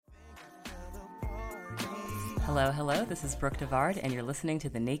Hello, hello. This is Brooke Devard, and you're listening to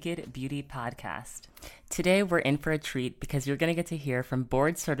the Naked Beauty Podcast. Today, we're in for a treat because you're going to get to hear from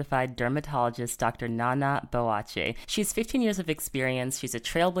board-certified dermatologist Dr. Naana Boakye. She's 15 years of experience. She's a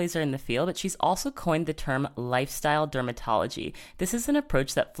trailblazer in the field, but she's also coined the term lifestyle dermatology. This is an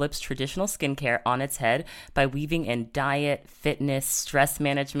approach that flips traditional skincare on its head by weaving in diet, fitness, stress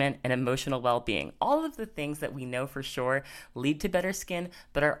management, and emotional well-being. All of the things that we know for sure lead to better skin,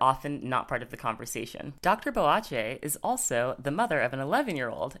 but are often not part of the conversation. Dr. Boakye is also the mother of an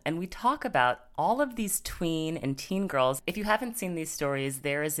 11-year-old, and we talk about all of these tween and teen girls. If you haven't seen these stories,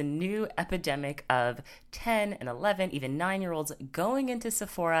 there is a new epidemic of 10 and 11, even 9-year-olds going into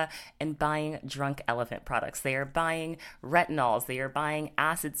Sephora and buying drunk elephant products. They are buying retinols. They are buying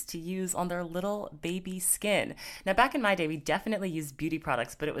acids to use on their little baby skin. Now, back in my day, we definitely used beauty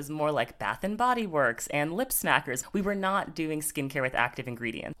products, but it was more like Bath and Body Works and lip smackers. We were not doing skincare with active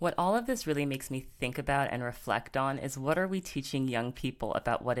ingredients. What all of this really makes me think about and reflect on is, what are we teaching young people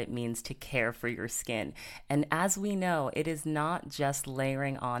about what it means to care for your skin? And as we know, it is not just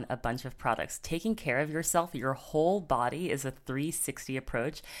layering on a bunch of products. Taking care of yourself, your whole body, is a 360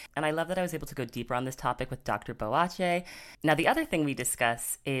 approach. And I love that I was able to go deeper on this topic with Dr. Boakye. Now, the other thing we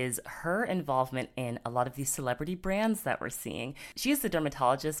discuss is her involvement in a lot of these celebrity brands that we're seeing. She is the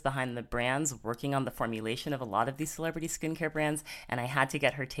dermatologist behind the brands, working on the formulation of a lot of these celebrity skincare brands. And I had to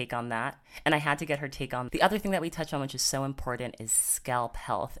get her take on that. And I had to get her take on the other thing that we touch on, which is so important, is scalp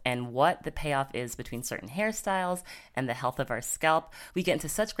health and what the payoff is between certain hairstyles and the health of our scalp. We get into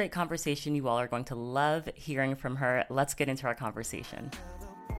such great conversation. You all are going to love hearing from her. Let's get into our conversation.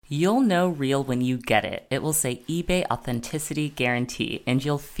 You'll know real when you get it. It will say eBay Authenticity Guarantee, and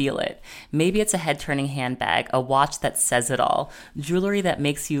you'll feel it. Maybe it's a head-turning handbag, a watch that says it all, jewelry that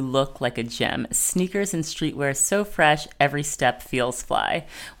makes you look like a gem, sneakers and streetwear so fresh, every step feels fly.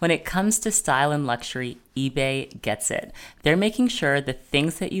 When it comes to style and luxury, eBay gets it. They're making sure the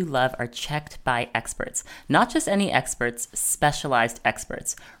things that you love are checked by experts. Not just any experts, specialized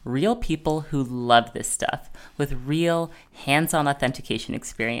experts. Real people who love this stuff with real hands-on authentication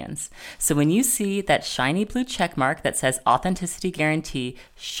experience. So when you see that shiny blue check mark that says Authenticity Guarantee,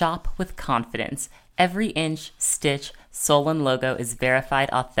 shop with confidence. Every inch, stitch, sole, and logo is verified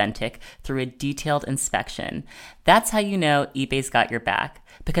authentic through a detailed inspection. That's how you know eBay's got your back.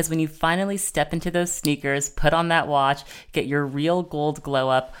 Because when you finally step into those sneakers, put on that watch, get your real gold glow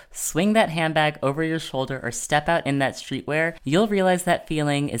up, swing that handbag over your shoulder, or step out in that streetwear, you'll realize that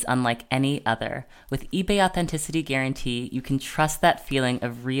feeling is unlike any other. With eBay Authenticity Guarantee, you can trust that feeling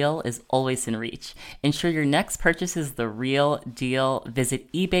of real is always in reach. Ensure your next purchase is the real deal.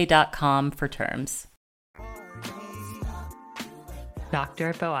 Visit ebay.com for terms.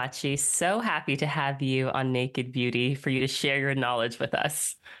 Dr. Boakye, so happy to have you on Naked Beauty for you to share your knowledge with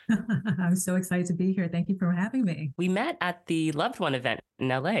us. I'm so excited to be here. Thank you for having me. We met at the Loved One event in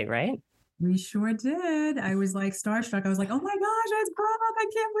LA, right? We sure did. I was like starstruck. I was like, oh my gosh, it's Brooke. I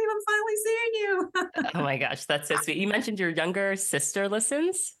can't believe I'm finally seeing you. Oh my gosh, that's so sweet. You mentioned your younger sister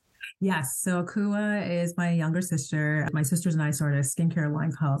listens? Yes. So Kua is my younger sister. My sisters and I started a skincare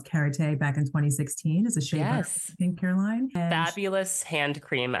line called Karate back in 2016. It's a shea butter skincare line. And fabulous hand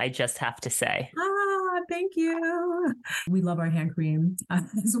cream, I just have to say. Thank you. We love our hand cream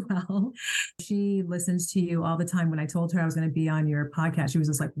as well. She listens to you all the time. When I told her I was going to be on your podcast, she was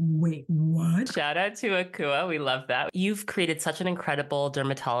just like, wait, what? Shout out to Akua. We love that. You've created such an incredible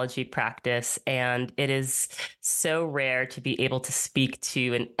dermatology practice, and it is so rare to be able to speak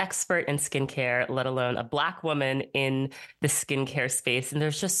to an expert in skincare, let alone a Black woman in the skincare space. And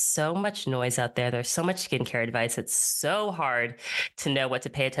there's just so much noise out there. There's so much skincare advice. It's so hard to know what to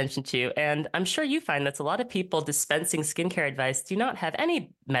pay attention to. And I'm sure you find that a lot of people dispensing skincare advice do not have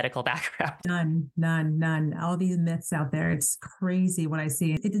any medical background. None. All these myths out there. It's crazy what I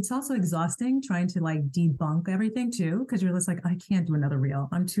see. It's also exhausting trying to like debunk everything too, because you're just like, I can't do another reel.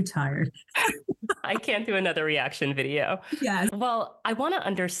 I'm too tired. I can't do another reaction video. Yes. Well, I want to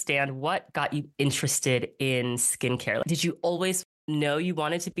understand what got you interested in skincare. Did you always know you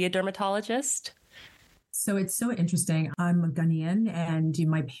wanted to be a dermatologist? So it's so interesting. I'm a Ghanaian and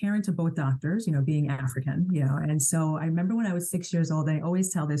my parents are both doctors, being African, and so I remember when I was 6 years old, I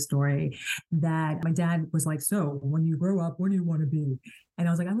always tell this story that my dad was like, so when you grow up, what do you want to be? And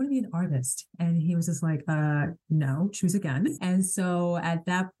I was like, I want to be an artist. And he was just like, no, choose again. And so at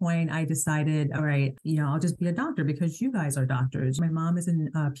that point, I decided, all right, I'll just be a doctor because you guys are doctors. My mom is a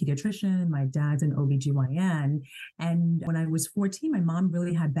pediatrician. My dad's an OBGYN. And when I was 14, my mom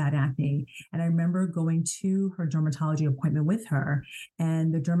really had bad acne. And I remember going to her dermatology appointment with her,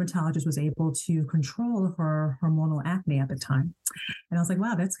 and the dermatologist was able to control her hormonal acne at the time. And I was like,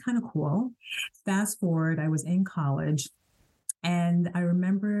 wow, that's kind of cool. Fast forward, I was in college. And I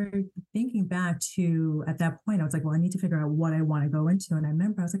remember thinking back to at that point, I was like, well, I need to figure out what I want to go into. And I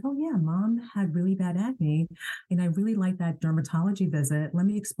remember I was like, oh, yeah, mom had really bad acne. And I really liked that dermatology visit. Let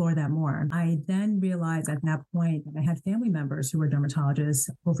me explore that more. I then realized at that point that I had family members who were dermatologists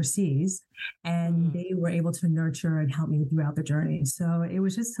overseas, and they were able to nurture and help me throughout the journey. So it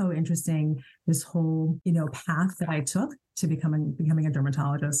was just so interesting, this whole, path that I took to becoming a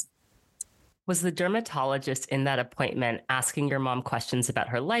dermatologist. Was the dermatologist in that appointment asking your mom questions about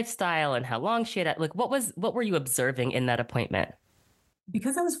her lifestyle and how long she had, like, what were you observing in that appointment?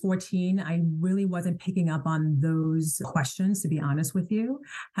 Because I was 14, I really wasn't picking up on those questions, to be honest with you.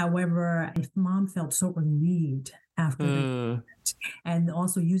 However, if mom felt so relieved after the treatment, and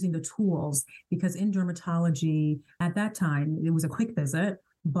also using the tools, because in dermatology at that time, it was a quick visit,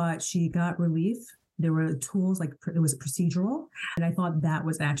 but she got relief. There were tools, like it was procedural. And I thought that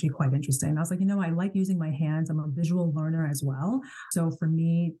was actually quite interesting. I was like, I like using my hands. I'm a visual learner as well. So for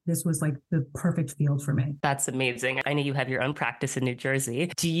me, this was like the perfect field for me. That's amazing. I know you have your own practice in New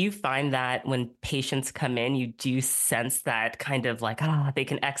Jersey. Do you find that when patients come in, you do sense that kind of like, they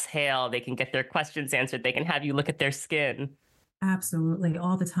can exhale, they can get their questions answered, they can have you look at their skin? Absolutely.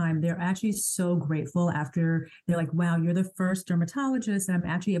 All the time. They're actually so grateful after they're like, wow, you're the first dermatologist that I'm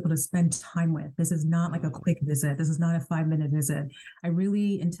actually able to spend time with. This is not like a quick visit. This is not a 5-minute visit. I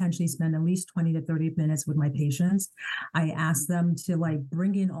really intentionally spend at least 20 to 30 minutes with my patients. I ask them to like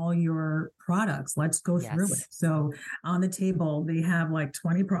bring in all your products. Let's go through it. So on the table, they have like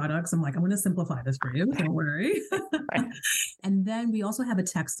 20 products. I'm like, I'm going to simplify this for you. Don't worry. And then we also have a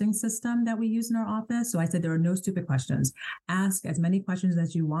texting system that we use in our office. So I said, there are no stupid questions. Ask as many questions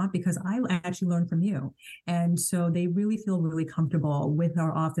as you want because I actually learn from you. And so they really feel really comfortable with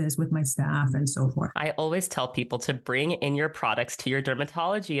our office, with my staff and so forth. I always tell people to bring in your products to your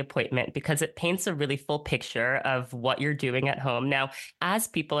dermatology appointment because it paints a really full picture of what you're doing at home. Now, as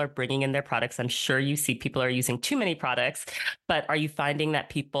people are bringing in their products, I'm sure you see people are using too many products, but are you finding that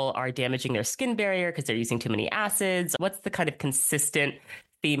people are damaging their skin barrier because they're using too many acids? What's the kind of consistent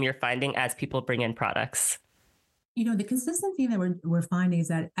theme you're finding as people bring in products? The consistent thing that we're finding is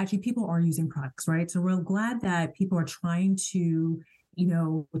that actually people are using products, right? So we're glad that people are trying to,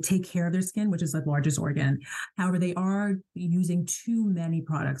 take care of their skin, which is the largest organ. However, they are using too many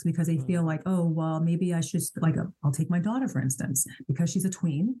products because they feel like, oh, well, maybe I should, I'll take my daughter, for instance, because she's a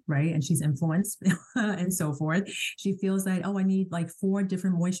tween, right? And she's influenced and so forth. She feels that, oh, I need like 4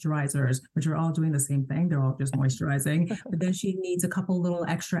 different moisturizers, which are all doing the same thing. They're all just moisturizing. But then she needs a couple little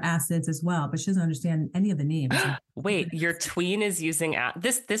extra acids as well, but she doesn't understand any of the names. Wait, your tween is using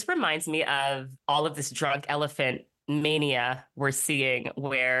this reminds me of all of this drunk elephant mania we're seeing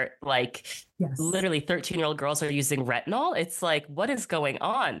where literally 13-year-old girls are using retinol. It's like, what is going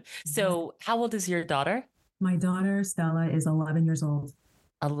on? So how old is your daughter? My daughter, Stella, is 11 years old.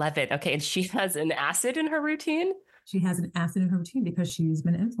 11. Okay. And she has an acid in her routine? She has an acid in her routine because she's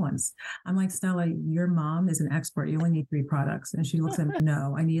been influenced. I'm like, Stella, your mom is an expert. You only need 3 products. And she looks at me,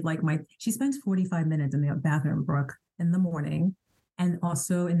 no, I need she spends 45 minutes in the bathroom, Brooke, in the morning and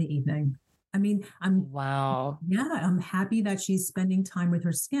also in the evening. I mean, I'm happy that she's spending time with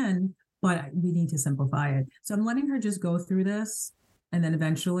her skin, but we need to simplify it. So I'm letting her just go through this and then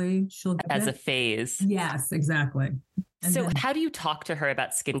eventually she'll get as a phase. Yes, exactly. So how do you talk to her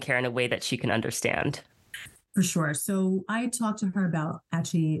about skincare in a way that she can understand? For sure. So I talk to her about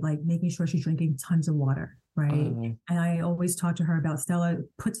actually making sure she's drinking tons of water. Right. And I always talk to her about, Stella,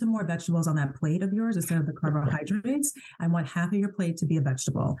 put some more vegetables on that plate of yours instead of the carbohydrates. I want half of your plate to be a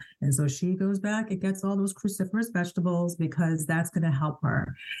vegetable. And so she goes back and gets all those cruciferous vegetables because that's going to help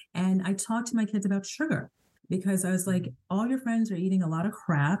her. And I talk to my kids about sugar because I was like, all your friends are eating a lot of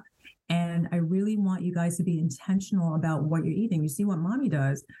crap. And I really want you guys to be intentional about what you're eating. You see what mommy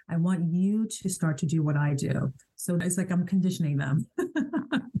does. I want you to start to do what I do. So it's like I'm conditioning them.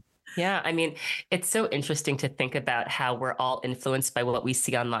 Yeah, I mean, it's so interesting to think about how we're all influenced by what we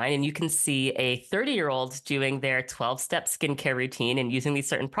see online. And you can see a 30-year-old doing their 12-step skincare routine and using these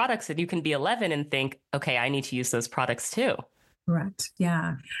certain products, and you can be 11 and think, okay, I need to use those products too. Correct.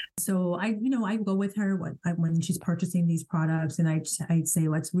 Yeah. So I go with her when she's purchasing these products, and I'd say,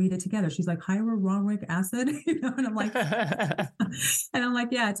 let's read it together. She's like, hyaluronic acid, and I'm like,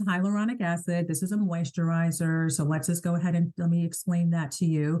 yeah, it's hyaluronic acid. This is a moisturizer. So let's just go ahead and let me explain that to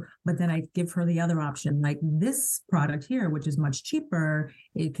you. But then I give her the other option, like this product here, which is much cheaper.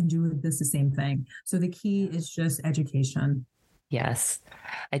 It can do this the same thing. So the key is just education. Yes.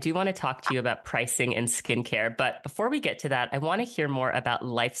 I do want to talk to you about pricing and skincare. But before we get to that, I want to hear more about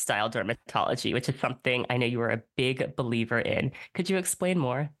lifestyle dermatology, which is something I know you are a big believer in. Could you explain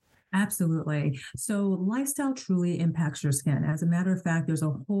more? Absolutely. So lifestyle truly impacts your skin. As a matter of fact, there's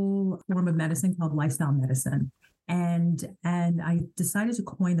a whole form of medicine called lifestyle medicine. And I decided to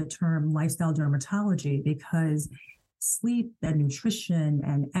coin the term lifestyle dermatology because sleep and nutrition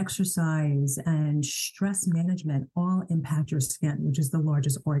and exercise and stress management all impact your skin, which is the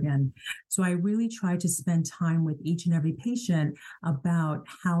largest organ. So I really try to spend time with each and every patient about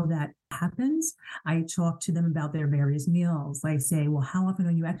how that happens. I talk to them about their various meals. I say, well, how often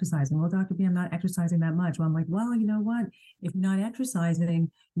are you exercising? Well, Dr. B, I'm not exercising that much. Well, I'm like, well, you know what? If you're not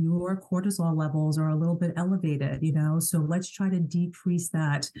exercising, your cortisol levels are a little bit elevated, so let's try to decrease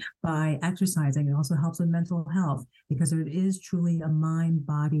that by exercising. It also helps with mental health because it is truly a mind,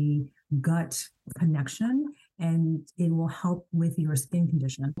 body, gut connection, and it will help with your skin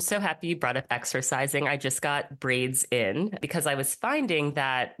condition. I'm so happy you brought up exercising. I just got braids in because I was finding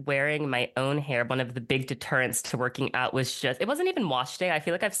that wearing my own hair, one of the big deterrents to working out was it wasn't even wash day. I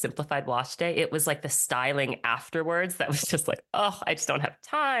feel like I've simplified wash day. It was like the styling afterwards that was just like, oh, I just don't have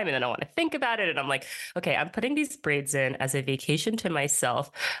time. And then I want to think about it. And I'm like, okay, I'm putting these braids in as a vacation to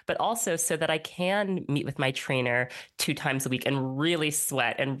myself, but also so that I can meet with my trainer 2 times a week and really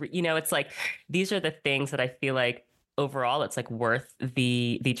sweat. And, it's like, these are the things that I feel like overall it's like worth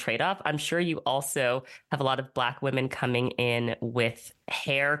the trade-off. I'm sure you also have a lot of Black women coming in with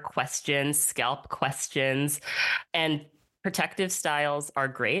hair questions, scalp questions, and protective styles are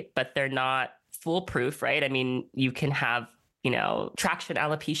great, but they're not foolproof, right? I mean, you can have traction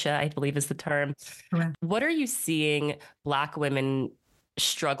alopecia, I believe is the term. Correct. What are you seeing Black women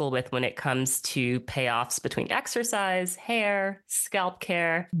struggle with when it comes to payoffs between exercise, hair, scalp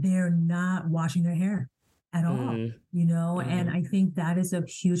care? They're not washing their hair at all, and I think that is a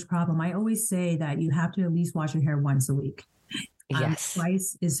huge problem. I always say that you have to at least wash your hair once a week. Yes.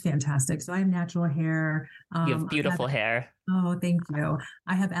 Twice is fantastic. So I have natural hair. You have beautiful hair. Oh, thank you.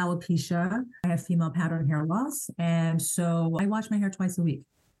 I have alopecia. I have female pattern hair loss. And so I wash my hair twice a week.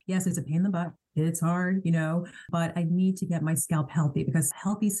 Yes, it's a pain in the butt. It's hard, but I need to get my scalp healthy because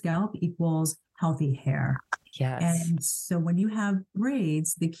healthy scalp equals healthy hair. Yes. And so when you have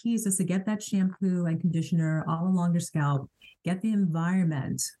braids, the key is just to get that shampoo and conditioner all along your scalp, get the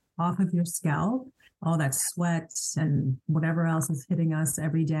environment off of your scalp, all that sweat and whatever else is hitting us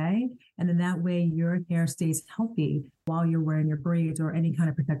every day. And then that way your hair stays healthy while you're wearing your braids or any kind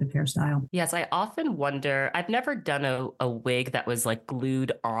of protective hairstyle. Yes, I often wonder, I've never done a wig that was like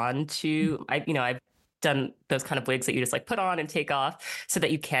glued onto, I've done those kind of wigs that you just like put on and take off so that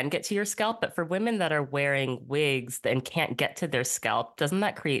you can get to your scalp. But for women that are wearing wigs and can't get to their scalp, doesn't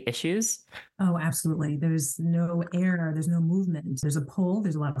that create issues? Oh, absolutely. There's no air, there's no movement. There's a pull,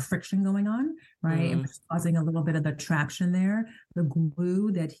 there's a lot of friction going on, right? And causing a little bit of the traction there. The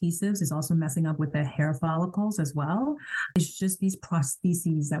glue, the adhesives is also messing up with the hair follicles as well. It's just these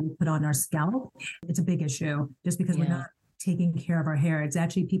prostheses that we put on our scalp. It's a big issue just because we're not taking care of our hair. It's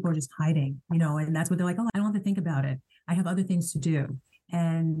actually people are just hiding, and that's what they're like, oh, I don't have to think about it. I have other things to do.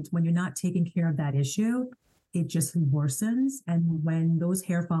 And when you're not taking care of that issue, it just worsens. And when those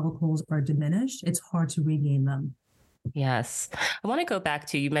hair follicles are diminished, it's hard to regain them. Yes. I want to go back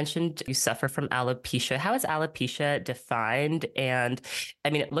to, you mentioned you suffer from alopecia. How is alopecia defined? And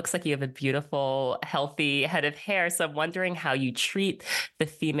I mean, it looks like you have a beautiful, healthy head of hair. So I'm wondering how you treat the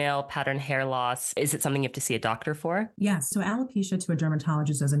female pattern hair loss. Is it something you have to see a doctor for? Yes. So alopecia to a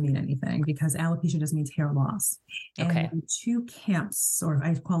dermatologist doesn't mean anything because alopecia just means hair loss. And two camps, or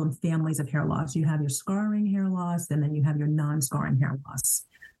I call them families of hair loss. You have your scarring hair loss, and then you have your non-scarring hair loss.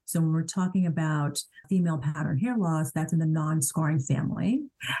 So when we're talking about female pattern hair loss, that's in the non-scarring family.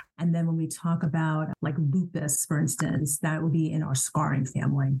 And then when we talk about like lupus, for instance, that would be in our scarring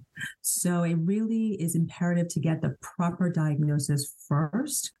family. So it really is imperative to get the proper diagnosis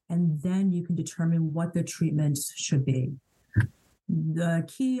first, and then you can determine what the treatment should be. The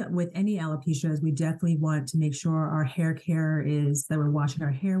key with any alopecia is we definitely want to make sure our hair care is that we're washing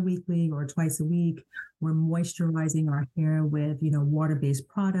our hair weekly or twice a week. We're moisturizing our hair with, water-based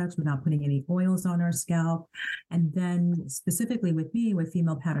products. We're not putting any oils on our scalp. And then specifically with me, with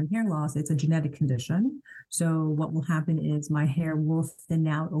female pattern hair loss, it's a genetic condition. So what will happen is my hair will thin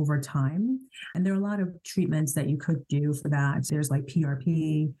out over time. And there are a lot of treatments that you could do for that. There's like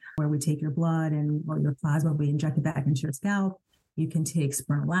PRP, where we take your blood or your plasma, we inject it back into your scalp. You can take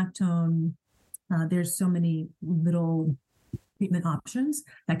spironolactone. There's so many little treatment options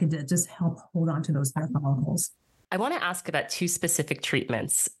that can just help hold on to those hair follicles. I want to ask about two specific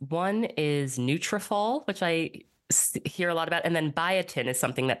treatments. One is Nutrafol, which I hear a lot about, and then biotin is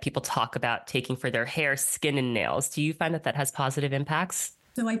something that people talk about taking for their hair, skin, and nails. Do you find that has positive impacts?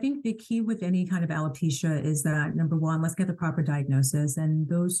 So I think the key with any kind of alopecia is that, number one, let's get the proper diagnosis. And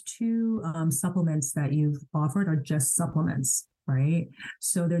those two supplements that you've offered are just supplements, right?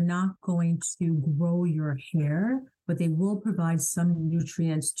 So they're not going to grow your hair, but they will provide some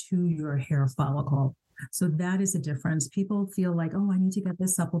nutrients to your hair follicle. So that is the difference. People feel like, oh, I need to get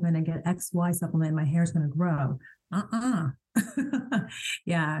this supplement and get XY supplement, and my hair is going to grow.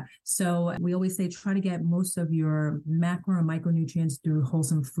 Yeah. So we always say try to get most of your macro and micronutrients through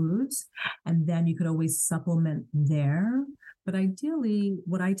wholesome foods, and then you could always supplement there. But ideally,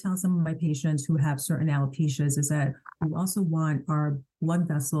 what I tell some of my patients who have certain alopecias is that we also want our blood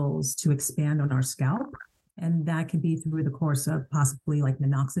vessels to expand on our scalp. And that could be through the course of possibly like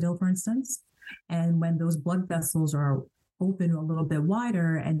minoxidil, for instance. And when those blood vessels are open a little bit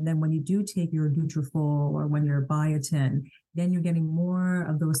wider, and then when you do take your Nutrafol or when you're biotin, then you're getting more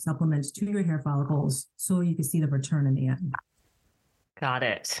of those supplements to your hair follicles so you can see the return in the end. Got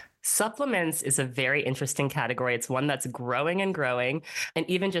it. Supplements is a very interesting category. It's one that's growing and growing. And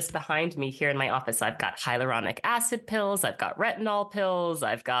even just behind me here in my office, I've got hyaluronic acid pills, I've got retinol pills,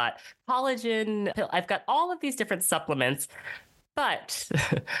 I've got collagen pills, I've got all of these different supplements. But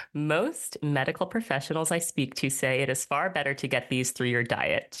most medical professionals I speak to say it is far better to get these through your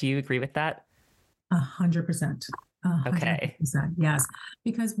diet. Do you agree with that? 100%. 100%. Okay. Yes.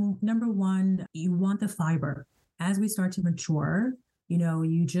 Because number one, you want the fiber. As we start to mature,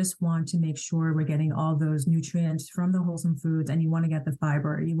 you just want to make sure we're getting all those nutrients from the wholesome foods, and you want to get the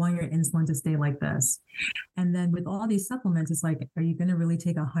fiber. You want your insulin to stay like this. And then with all these supplements, it's like, are you going to really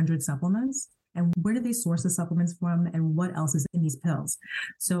take 100 supplements? And where do they source the supplements from? And what else is in these pills?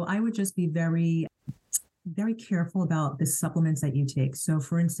 So I would just be very, very careful about the supplements that you take. So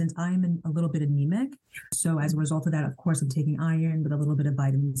for instance, I'm a little bit anemic. So as a result of that, of course, I'm taking iron with a little bit of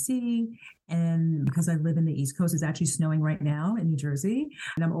vitamin C. And because I live in the East Coast, it's actually snowing right now in New Jersey,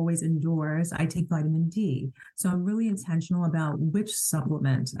 and I'm always indoors, I take vitamin D. So I'm really intentional about which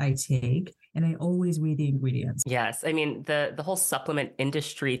supplement I take, and I always read the ingredients. Yes. I mean, the whole supplement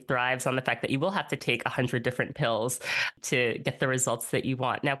industry thrives on the fact that you will have to take 100 different pills to get the results that you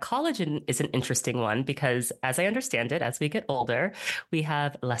want. Now, collagen is an interesting one because, as I understand it, as we get older, we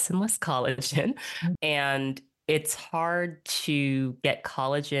have less and less collagen. And it's hard to get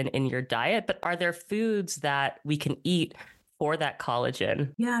collagen in your diet, but are there foods that we can eat for that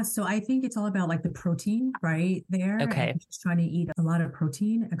collagen? Yeah, so I think it's all about like the protein right there. Okay. And just trying to eat a lot of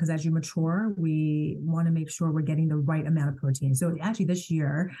protein, because as you mature, we want to make sure we're getting the right amount of protein. So actually this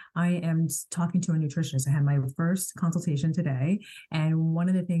year, I am talking to a nutritionist. I had my first consultation today. And one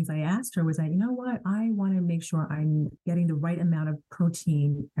of the things I asked her was that, you know what, I want to make sure I'm getting the right amount of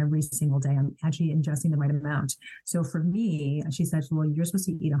protein every single day. I'm actually ingesting the right amount. So for me, she said, well, you're supposed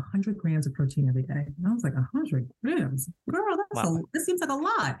to eat 100 grams of protein every day. And I was like, 100 grams? Girl, that seems like a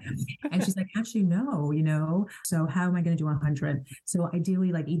lot. And she's like, actually, no, so how am I going to do 100? So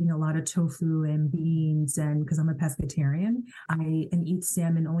ideally, like eating a lot of tofu and beans, and because I'm a pescatarian, I eat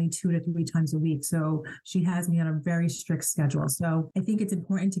salmon only 2 to 3 times a week. So she has me on a very strict schedule. So I think it's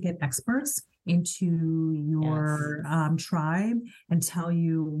important to get experts into your tribe and tell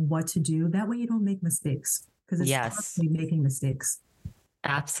you what to do. That way you don't make mistakes, because it's constantly making mistakes.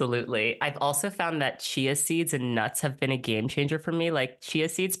 Absolutely. I've also found that chia seeds and nuts have been a game changer for me. Like, chia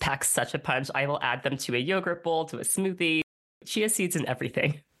seeds pack such a punch. I will add them to a yogurt bowl, to a smoothie, chia seeds and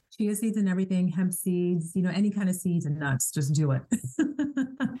everything. Chia seeds and everything, hemp seeds, any kind of seeds and nuts, just do it.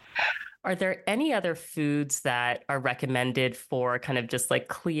 Are there any other foods that are recommended for kind of just like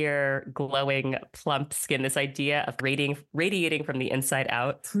clear, glowing, plump skin? This idea of radiating from the inside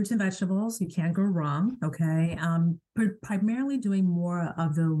out? Fruits and vegetables, you can't go wrong. Okay. primarily doing more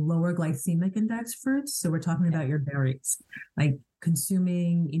of the lower glycemic index fruits. So we're talking about your berries, like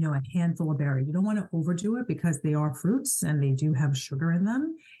consuming, a handful of berries. You don't want to overdo it because they are fruits and they do have sugar in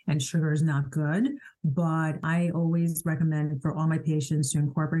them, and sugar is not good. But I always recommend for all my patients to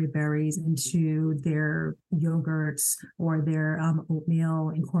incorporate berries into their yogurts or their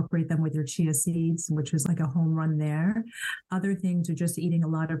oatmeal, incorporate them with your chia seeds, which is like a home run there. Other things are just eating a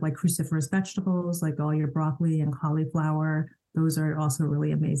lot of like cruciferous vegetables, like all your broccoli and cauliflower. Those are also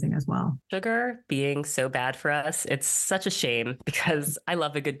really amazing as well. Sugar being so bad for us, it's such a shame because I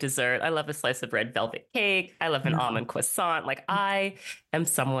love a good dessert. I love a slice of red velvet cake. I love an almond croissant. Like I am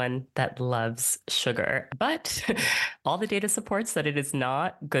someone that loves sugar, but all the data supports that it is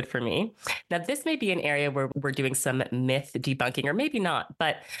not good for me. Now, this may be an area where we're doing some myth debunking, or maybe not,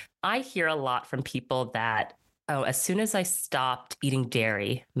 but I hear a lot from people that as soon as I stopped eating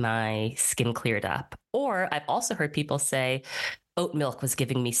dairy, my skin cleared up. Or I've also heard people say, oat milk was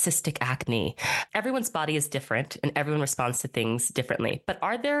giving me cystic acne. Everyone's body is different and everyone responds to things differently. But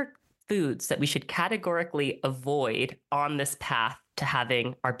are there foods that we should categorically avoid on this path to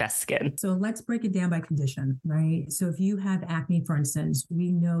having our best skin? So let's break it down by condition, right? So if you have acne, for instance,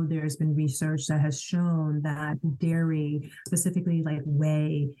 we know there's been research that has shown that dairy, specifically like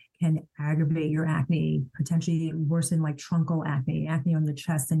whey, can aggravate your acne, potentially worsen like truncal acne, acne on the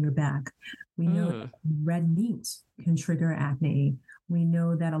chest and your back. We know that red meat can trigger acne. We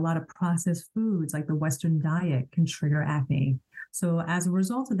know that a lot of processed foods like the Western diet can trigger acne. So as a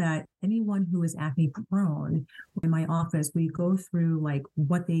result of that, anyone who is acne prone, in my office, we go through like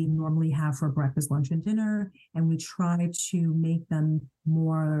what they normally have for breakfast, lunch, and dinner, and we try to make them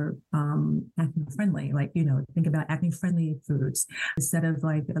more acne friendly. Like, think about acne friendly foods instead of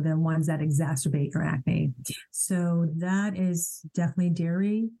like the ones that exacerbate your acne. So that is definitely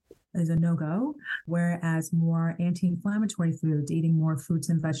dairy is a no-go, whereas more anti-inflammatory foods, eating more fruits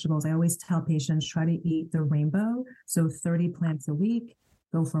and vegetables. I always tell patients, try to eat the rainbow. So 30 plants a week,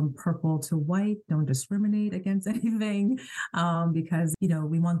 go from purple to white. Don't discriminate against anything because,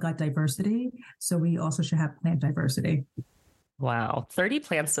 we want gut diversity. So we also should have plant diversity. Wow. 30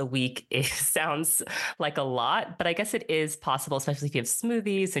 plants a week sounds like a lot, but I guess it is possible, especially if you have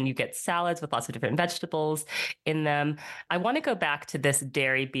smoothies and you get salads with lots of different vegetables in them. I want to go back to this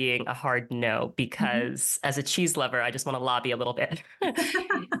dairy being a hard no, because as a cheese lover, I just want to lobby a little bit.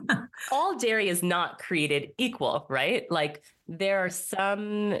 All dairy is not created equal, right? Like there are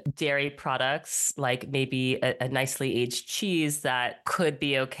some dairy products, like maybe a nicely aged cheese that could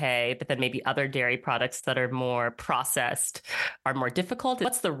be okay, but then maybe other dairy products that are more processed are more difficult.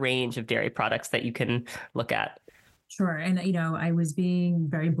 What's the range of dairy products that you can look at? Sure. And, I was being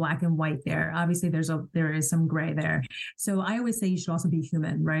very black and white there. Obviously, there is some gray there. So I always say you should also be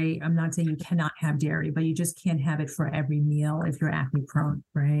human, right? I'm not saying you cannot have dairy, but you just can't have it for every meal if you're acne prone,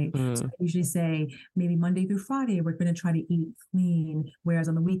 right? So I usually say maybe Monday through Friday, we're going to try to eat clean. Whereas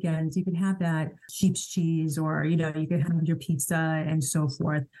on the weekends, you can have that sheep's cheese or, you can have your pizza and so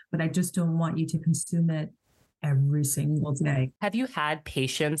forth. But I just don't want you to consume it every single day. Have you had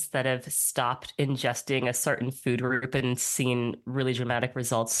patients that have stopped ingesting a certain food group and seen really dramatic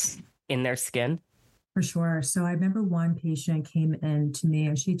results in their skin? For sure. So I remember one patient came in to me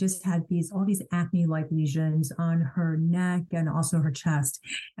and she just had all these acne-like lesions on her neck and also her chest.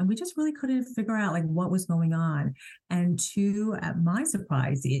 And we just really couldn't figure out like what was going on. And at my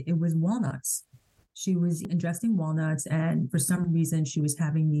surprise, it was walnuts. She was ingesting walnuts, and for some reason, she was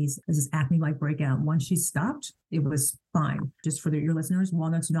having this acne-like breakout. Once she stopped, it was fine. Just for your listeners,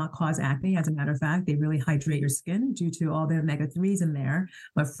 walnuts do not cause acne. As a matter of fact, they really hydrate your skin due to all the omega-3s in there.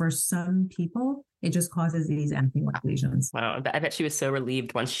 But for some people, it just causes these acne-like lesions. Wow. I bet she was so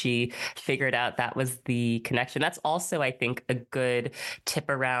relieved once she figured out that was the connection. That's also, I think, a good tip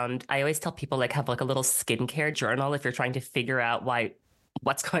around. I always tell people have like a little skincare journal if you're trying to figure out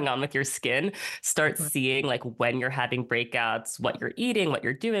what's going on with your skin. Start seeing like when you're having breakouts, what you're eating, what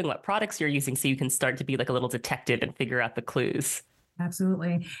you're doing, what products you're using, so you can start to be like a little detective and figure out the clues.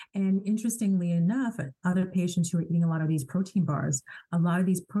 Absolutely. And interestingly enough, other patients who are eating a lot of these protein bars,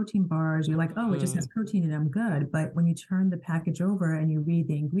 you're like, oh, it just has protein and I'm good. But when you turn the package over and you read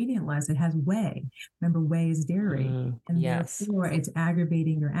the ingredient list, it has whey. Remember, whey is dairy. And therefore it's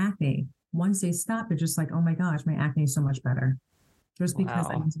aggravating your acne. Once they stop, they're just like, oh my gosh, my acne is so much better. Just because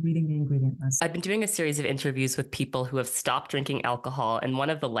I was reading the ingredient list. I've been doing a series of interviews with people who have stopped drinking alcohol. And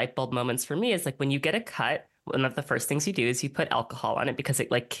one of the light bulb moments for me is like when you get a cut, one of the first things you do is you put alcohol on it because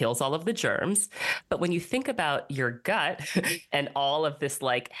it like kills all of the germs. But when you think about your gut and all of this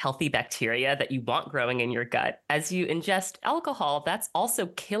like healthy bacteria that you want growing in your gut, as you ingest alcohol, that's also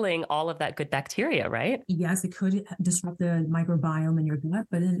killing all of that good bacteria, right? Yes, it could disrupt the microbiome in your gut,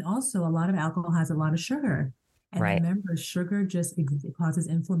 but then also a lot of alcohol has a lot of sugar. And Right. remember, sugar just causes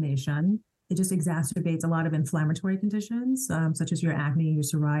inflammation. It just exacerbates a lot of inflammatory conditions, such as your acne, your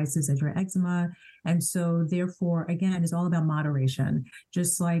psoriasis, and your eczema. And so, therefore, again, it's all about moderation.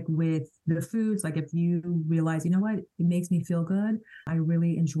 Just like with the foods, like if you realize, you know what, it makes me feel good. I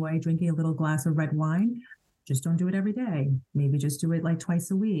really enjoy drinking a little glass of red wine. Just don't do it every day. Maybe just do it like twice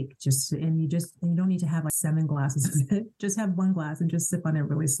a week. And you don't need to have like 7 glasses of it. Just have 1 glass and just sip on it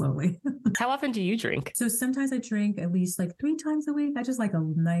really slowly. How often do you drink? So sometimes I drink at least like 3 times a week. I just like a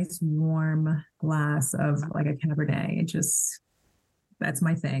nice warm glass of like a Cabernet. That's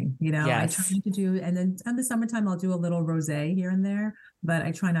my thing. I try Yes. not to do, and then in the summertime, I'll do a little rosé here and there, but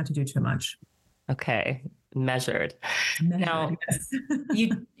I try not to do too much. Okay. Measured. Measured, Now,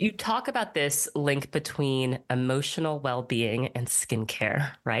 yes. you talk about this link between emotional well-being and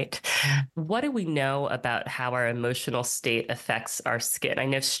skincare, right? What do we know about how our emotional state affects our skin? I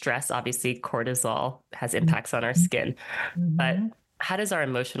know stress, obviously, cortisol has impacts on our skin, but Mhm. how does our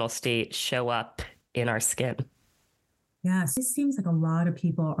emotional state show up in our skin? Yes, it seems like a lot of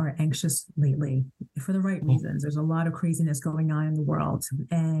people are anxious lately for the right reasons. There's a lot of craziness going on in the world.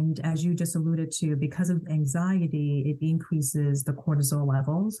 And as you just alluded to, because of anxiety, it increases the cortisol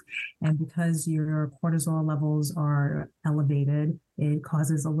levels. And because your cortisol levels are elevated, it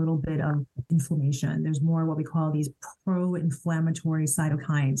causes a little bit of inflammation. There's more what we call these pro-inflammatory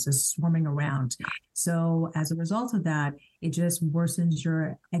cytokines just swarming around. So as a result of that, it just worsens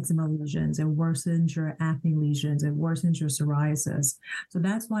your eczema lesions, it worsens your acne lesions, it worsens your psoriasis. So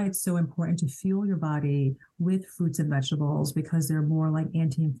that's why it's so important to fuel your body with fruits and vegetables because they're more like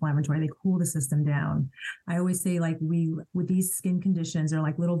anti-inflammatory. They cool the system down. I always say like with these skin conditions, they're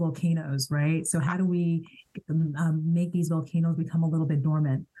like little volcanoes, right? So how do we make these volcanoes become a little bit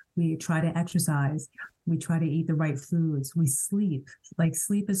dormant? We try to exercise. We try to eat the right foods. We sleep. Like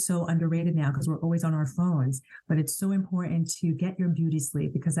sleep is so underrated now because we're always on our phones, but it's so important to get your beauty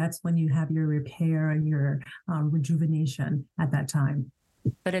sleep because that's when you have your repair and your rejuvenation at that time.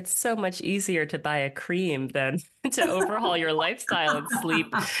 But it's so much easier to buy a cream than to overhaul your lifestyle and sleep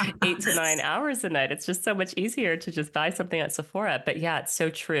 8 to 9 hours a night. It's just so much easier to just buy something at Sephora. But yeah, it's so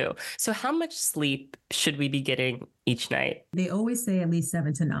true. So how much sleep should we be getting each night? They always say at least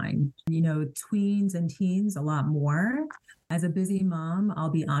 7 to 9. Tweens and teens, a lot more. As a busy mom, I'll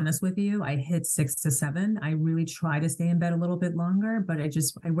be honest with you, I hit 6 to 7. I really try to stay in bed a little bit longer, but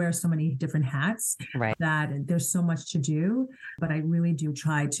I wear so many different hats Right. that there's so much to do. But I really do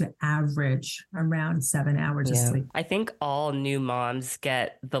try to average around 7 hours of sleep. I think all new moms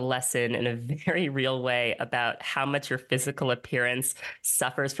get the lesson in a very real way about how much your physical appearance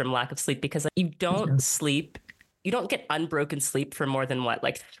suffers from lack of sleep because you don't sleep. You don't get unbroken sleep for more than what,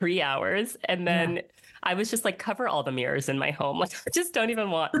 like 3 hours. And Yeah. then I was just like, cover all the mirrors in my home. Like, I just don't even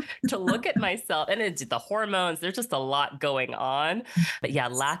want to look at myself. And it's the hormones, there's just a lot going on. But yeah,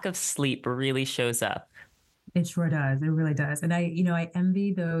 lack of sleep really shows up. It sure does. It really does. And I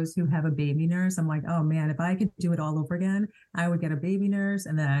envy those who have a baby nurse. I'm like, oh man, if I could do it all over again, I would get a baby nurse.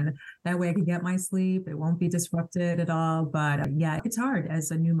 And then that way I could get my sleep. It won't be disrupted at all. But yeah, it's hard as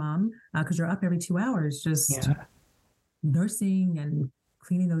a new mom because you're up every 2 hours just nursing and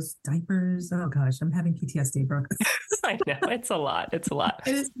cleaning those diapers. Oh gosh, I'm having PTSD, Brooke. I know it's a lot. It's a lot.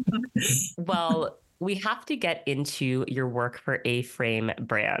 It is. Well, we have to get into your work for A-Frame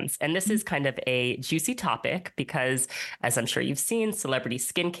brands. And this is kind of a juicy topic because, as I'm sure you've seen, celebrity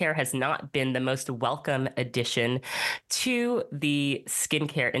skincare has not been the most welcome addition to the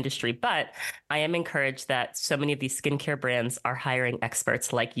skincare industry. But I am encouraged that so many of these skincare brands are hiring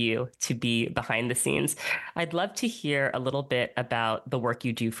experts like you to be behind the scenes. I'd love to hear a little bit about the work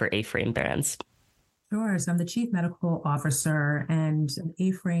you do for A-Frame brands. Sure. So I'm the chief medical officer, and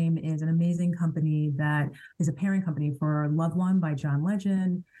A-Frame is an amazing company that is a parent company for Loved One by John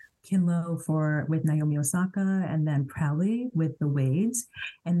Legend, Kinlo with Naomi Osaka, and then Proudly with the Wades.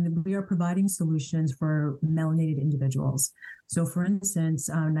 And we are providing solutions for melanated individuals. So for instance,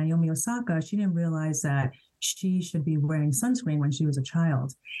 Naomi Osaka, she didn't realize that she should be wearing sunscreen when she was a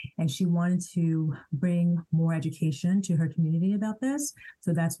child. And she wanted to bring more education to her community about this.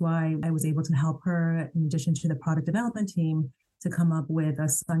 So that's why I was able to help her, in addition to the product development team, to come up with a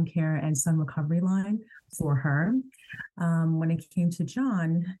sun care and sun recovery line for her. When it came to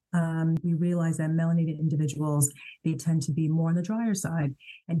John, we realized that melanated individuals, they tend to be more on the drier side.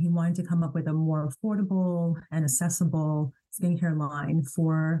 And he wanted to come up with a more affordable and accessible skincare line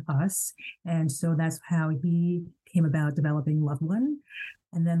for us. And so that's how he came about developing Love One.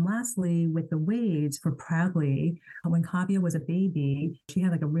 And then lastly, with the Wades for Proudly, when Kavya was a baby, she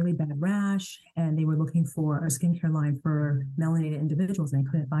had like a really bad rash and they were looking for a skincare line for melanated individuals and they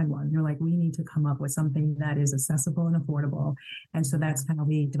couldn't find one. They're like, we need to come up with something that is accessible and affordable. And so that's how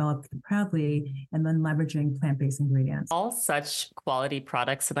we developed Proudly and then leveraging plant-based ingredients. All such quality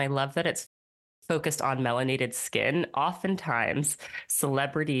products. And I love that it's focused on melanated skin. Oftentimes,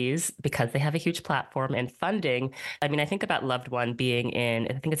 celebrities, because they have a huge platform and funding, I mean, I think about Loved One being in,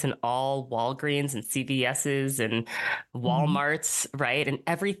 I think it's in all Walgreens and CVS's and Walmart's, right? And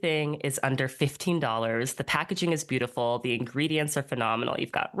everything is under $15. The packaging is beautiful. The ingredients are phenomenal.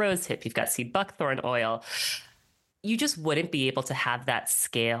 You've got rosehip, you've got sea buckthorn oil. You just wouldn't be able to have that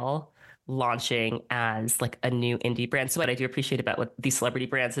scale launching as like a new indie brand. So what I do appreciate about what these celebrity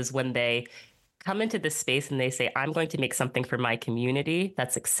brands is when they come into this space and they say, I'm going to make something for my community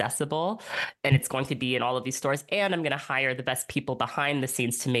that's accessible and it's going to be in all of these stores. And I'm going to hire the best people behind the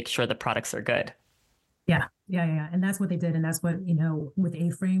scenes to make sure the products are good. Yeah. And that's what they did. And that's what, with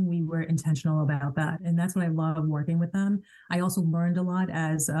A-Frame, we were intentional about that. And that's what I love working with them. I also learned a lot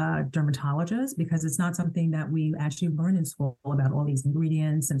as a dermatologist because it's not something that we actually learn in school about all these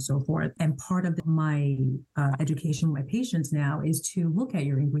ingredients and so forth. And part of my education with my patients now is to look at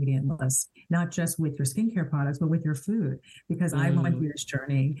your ingredient list, not just with your skincare products, but with your food. Because I went through this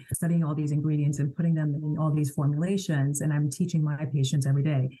journey studying all these ingredients and putting them in all these formulations. And I'm teaching my patients every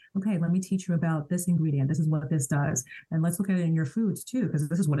day, okay, let me teach you about this ingredient. This is what this does. And let's look at it in your foods too, because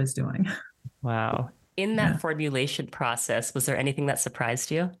this is what it's doing. Wow. In that formulation process, was there anything that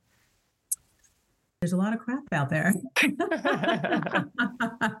surprised you? There's a lot of crap out there.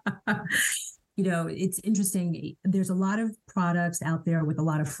 It's interesting. There's a lot of products out there with a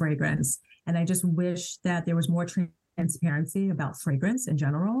lot of fragrance. And I just wish that there was more transparency about fragrance in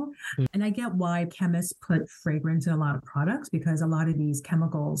general. And I get why chemists put fragrance in a lot of products because a lot of these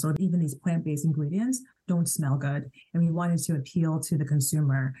chemicals or even these plant-based ingredients don't smell good. And we wanted to appeal to the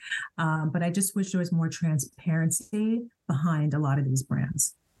consumer. But I just wish there was more transparency behind a lot of these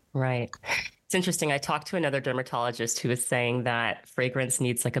brands. Right. It's interesting. I talked to another dermatologist who was saying that fragrance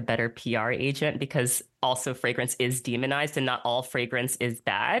needs like a better PR agent because also fragrance is demonized and not all fragrance is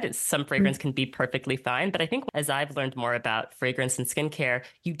bad. Some fragrance can be perfectly fine. But I think as I've learned more about fragrance and skincare,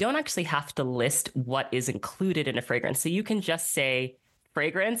 you don't actually have to list what is included in a fragrance. So you can just say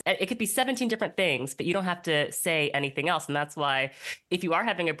fragrance. It could be 17 different things, but you don't have to say anything else. And that's why if you are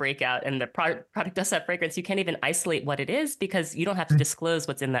having a breakout and the product does have fragrance, you can't even isolate what it is because you don't have to disclose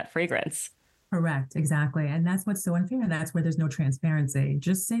what's in that fragrance. Correct. Exactly. And that's what's so unfair. And that's where there's no transparency.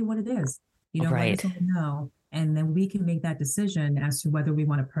 Just say what it is. Right. Let us all know. And then we can make that decision as to whether we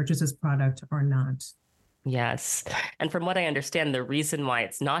want to purchase this product or not. Yes. And from what I understand, the reason why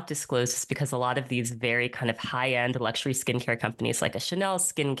it's not disclosed is because a lot of these very kind of high-end luxury skincare companies like a Chanel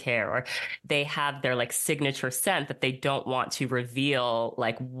skincare, or they have their like signature scent that they don't want to reveal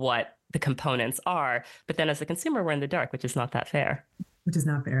like what the components are. But then as a consumer, we're in the dark, which is not that fair. Which is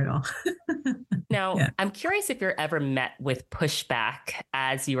not fair at all. Now, I'm curious if you're ever met with pushback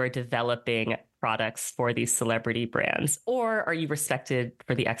as you are developing products for these celebrity brands, or are you respected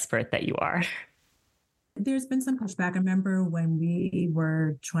for the expert that you are? There's been some pushback. I remember when we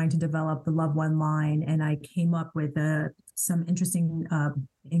were trying to develop the Love One line and I came up with some interesting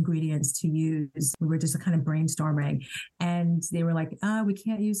ingredients to use. We were just kind of brainstorming and they were like, we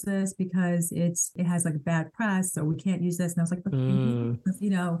can't use this because it has like bad press, or we can't use this. And I was like,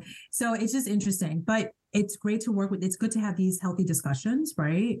 so it's just interesting, but it's great to work with. It's good to have these healthy discussions,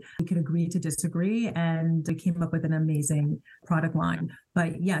 right? We could agree to disagree and we came up with an amazing product line.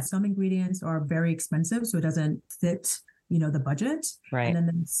 But yeah, some ingredients are very expensive, so it doesn't fit, the budget. Right. And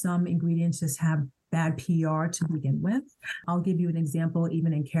then some ingredients just have bad PR to begin with. I'll give you an example.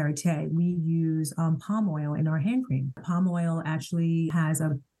 Even in karate, we use palm oil in our hand cream. Palm oil actually has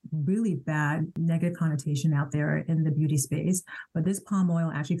a really bad negative connotation out there in the beauty space, but this palm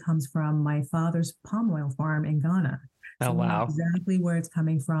oil actually comes from my father's palm oil farm in Ghana. So we know exactly where it's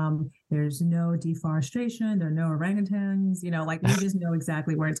coming from. There's no deforestation. There are no orangutans, we just know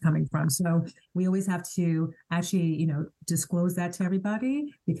exactly where it's coming from. So we always have to actually, disclose that to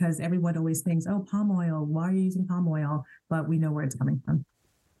everybody because everyone always thinks, oh, palm oil, why are you using palm oil? But we know where it's coming from.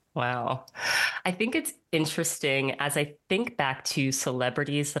 Wow. I think it's interesting as I think back to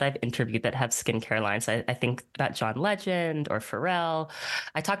celebrities that I've interviewed that have skincare lines. I think about John Legend or Pharrell.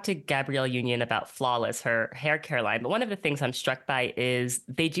 I talked to Gabrielle Union about Flawless, her hair care line. But one of the things I'm struck by is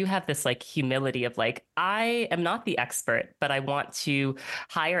they do have this like humility of like, I am not the expert, but I want to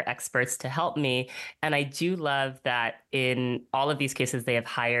hire experts to help me. And I do love that in all of these cases, they have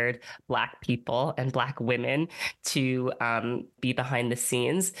hired Black people and Black women to be behind the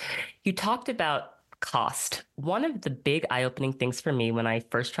scenes. You talked about cost. One of the big eye-opening things for me when I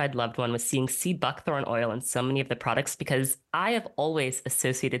first tried Loved One was seeing sea buckthorn oil in so many of the products because I have always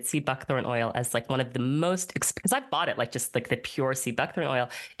associated sea buckthorn oil as like one of the most, because I've bought it like just like the pure sea buckthorn oil.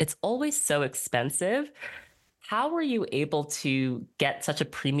 It's always so expensive. How were you able to get such a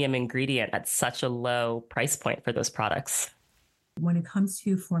premium ingredient at such a low price point for those products? When it comes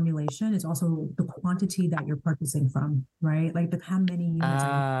to formulation, it's also the quantity that you're purchasing from, right? Like how many units are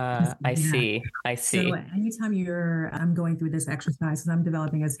you I purchasing that? see. I So see. anytime I'm going through this exercise, because I'm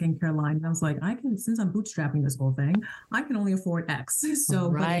developing a skincare line, and I was like, since I'm bootstrapping this whole thing, I can only afford X. So,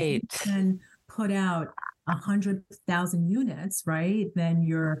 but if you Right. can put out 100,000 units, right, then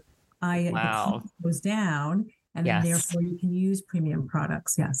the Wow. cost goes down, and then Yes. therefore you can use premium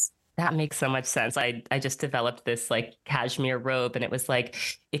products. Yes. That makes so much sense. I just developed this like cashmere robe, and it was like,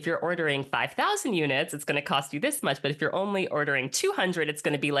 if you're ordering 5,000 units, it's going to cost you this much. But if you're only ordering 200, it's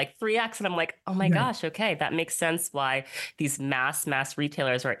going to be like 3x. And I'm like, oh my Right. gosh, okay, that makes sense why these mass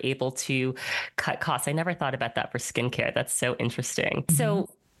retailers are able to cut costs. I never thought about that for skincare. That's so interesting. Mhm. So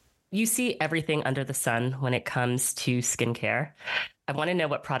you see everything under the sun when it comes to skincare. I want to know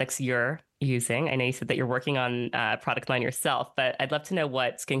what products you're using. I know you said that you're working on a product line yourself, but I'd love to know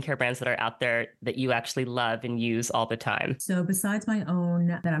what skincare brands that are out there that you actually love and use all the time. So besides my own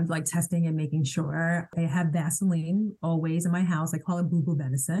that I'm like testing and making sure, I have Vaseline always in my house. I call it boo boo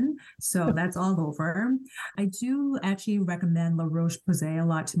medicine. So that's all over. I do actually recommend La Roche-Posay a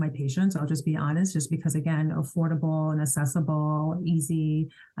lot to my patients. I'll just be honest, just because again, affordable and accessible, easy.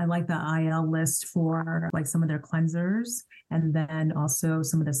 I like the IL list for like some of their cleansers and then also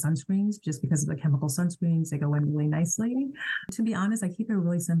some of the sunscreens, just because of the chemical sunscreens, they go in really nicely. To be honest, I keep it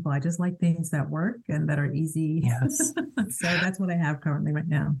really simple. I just like things that work and that are easy. Yes. So that's what I have currently right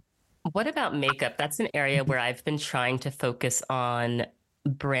now. What about makeup? That's an area where I've been trying to focus on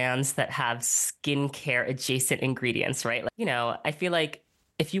brands that have skincare adjacent ingredients, right? Like, I feel like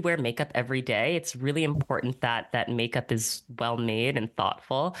if you wear makeup every day, it's really important that that makeup is well made and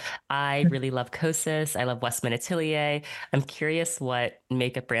thoughtful. I really love Kosas. I love Westman Atelier. I'm curious what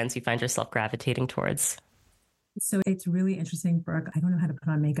makeup brands you find yourself gravitating towards. So it's really interesting, Brooke. I don't know how to put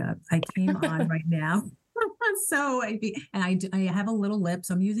on makeup. I came on right now. So I have a little lip,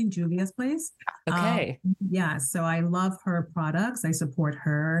 so I'm using Juvia's Place. Okay. Yeah, so I love her products. I support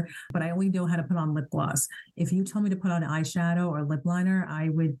her, but I only know how to put on lip gloss. If you told me to put on eyeshadow or lip liner, I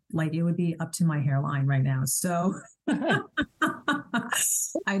would like it would be up to my hairline right now. So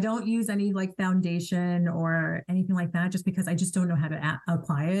I don't use any like foundation or anything like that just because I just don't know how to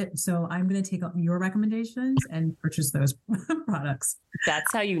apply it. So I'm going to take up your recommendations and purchase those products.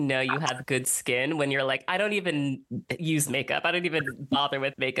 That's how you know you have good skin when you're like, I don't even use makeup. I don't even bother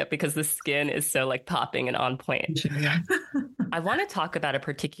with makeup because the skin is so like popping and on point. Yeah. I want to talk about a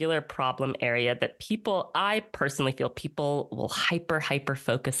particular problem area that I personally feel people will hyper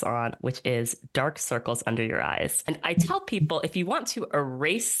focus on, which is dark circles under your eyes. And I tell people if you want to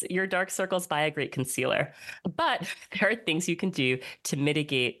erase your dark circles, buy a great concealer. But there are things you can do to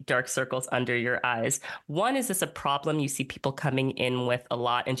mitigate dark circles under your eyes. One, is this a problem you see people coming in with a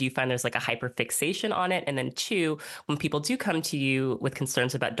lot? And do you find there's like a hyperfixation on it? And then two, when people do come to you with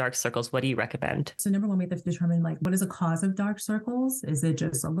concerns about dark circles, what do you recommend? So number one, we have to determine like what is the cause of dark circles? Is it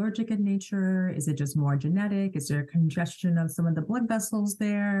just allergic in nature? Is it just more genetic? Is there congestion of some of the blood vessels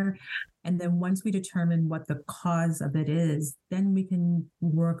there? And then once we determine what the cause of it is, then we can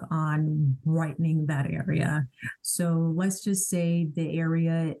work on brightening that area. So let's just say the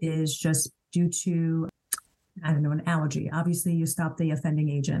area is just due to I don't know, an allergy. Obviously, you stop the offending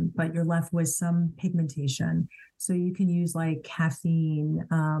agent, but you're left with some pigmentation. So you can use like caffeine,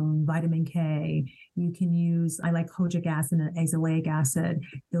 vitamin K. You can use, I like kojic acid and azelaic acid.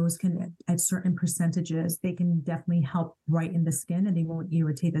 Those can, at certain percentages, they can definitely help brighten the skin and they won't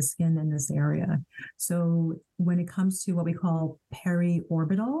irritate the skin in this area. So when it comes to what we call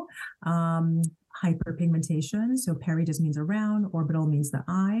periorbital, hyperpigmentation. So peri just means around, orbital means the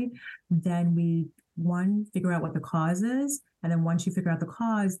eye. Then we figure out what the cause is. And then once you figure out the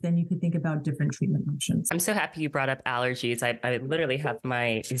cause, then you can think about different treatment options. I'm so happy you brought up allergies. I literally have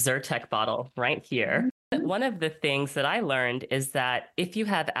my Zyrtec bottle right here. One of the things that I learned is that if you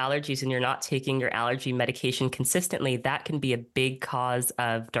have allergies and you're not taking your allergy medication consistently, that can be a big cause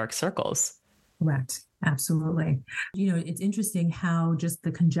of dark circles. Correct. Absolutely. It's interesting how just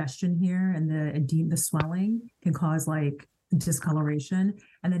the congestion here and the edema, the swelling can cause like discoloration.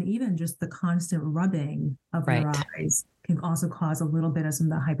 And then even just the constant rubbing of your Right. eyes can also cause a little bit of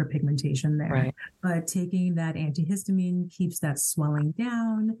some of the hyperpigmentation there. Right. But taking that antihistamine keeps that swelling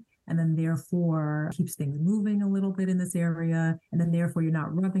down. And then therefore keeps things moving a little bit in this area. And then therefore you're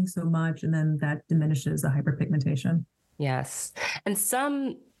not rubbing so much. And then that diminishes the hyperpigmentation. Yes. And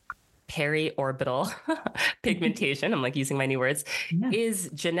some periorbital pigmentation, I'm like using my new words, Yeah. is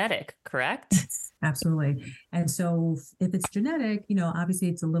genetic, correct? Yes, absolutely. And so if it's genetic, obviously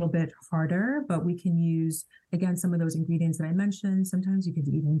it's a little bit harder, but we can use, again, some of those ingredients that I mentioned. Sometimes you could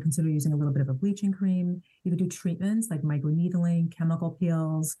even consider using a little bit of a bleaching cream. You could do treatments like microneedling, chemical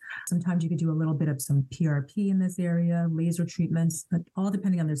peels. Sometimes you could do a little bit of some PRP in this area, laser treatments, but all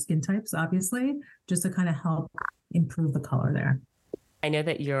depending on their skin types, obviously, just to kind of help improve the color there. I know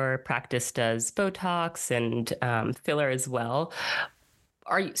that your practice does Botox and filler as well.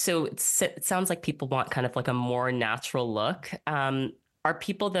 It sounds like people want kind of like a more natural look. Are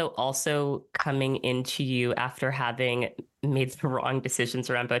people though also coming into you after having made the wrong decisions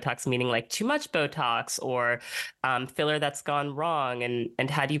around Botox, meaning like too much Botox or filler that's gone wrong?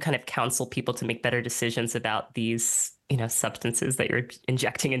 And how do you kind of counsel people to make better decisions about these, substances that you're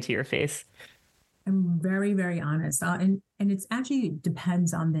injecting into your face? I'm very, very honest. And it's actually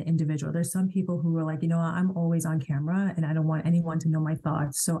depends on the individual. There's some people who are like, I'm always on camera and I don't want anyone to know my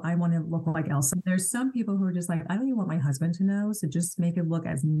thoughts. So I want to look like Elsa. There's some people who are just like, I don't even want my husband to know. So just make it look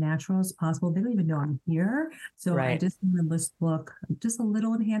as natural as possible. They don't even know I'm here. So I just want to look just a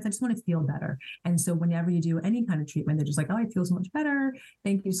little enhanced. I just want to feel better. And so whenever you do any kind of treatment, they're just like, oh, I feel so much better.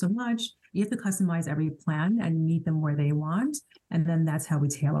 Thank you so much. You have to customize every plan and meet them where they want. And then that's how we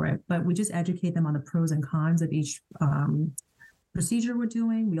tailor it. But we just educate them on the pros and cons of each procedure we're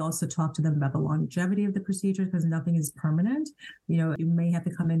doing. We also talk to them about the longevity of the procedure because nothing is permanent. You may have to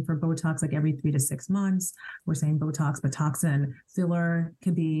come in for Botox like every 3 to 6 months. We're saying Botox, Botoxin. Filler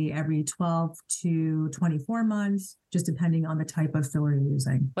could be every 12 to 24 months, just depending on the type of filler you're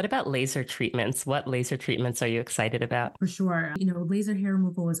using. What about laser treatments? What laser treatments are you excited about? For sure. Laser hair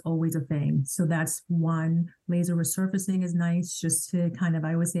removal is always a thing. So that's one. Laser resurfacing is nice just to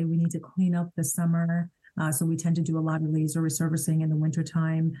I always say we need to clean up the summer. So we tend to do a lot of laser resurfacing in the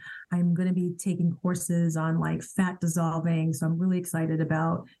wintertime. I'm going to be taking courses on like fat dissolving. So I'm really excited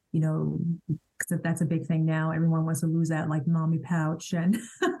about, because that's a big thing now. Everyone wants to lose that like mommy pouch and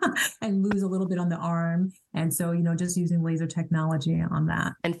and lose a little bit on the arm. And so, just using laser technology on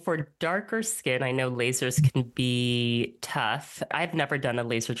that. And for darker skin, I know lasers can be tough. I've never done a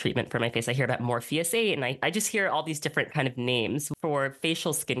laser treatment for my face. I hear about Morpheus 8 and I just hear all these different kind of names. For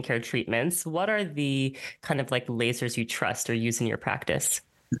facial skincare treatments, what are the kind of like lasers you trust or use in your practice?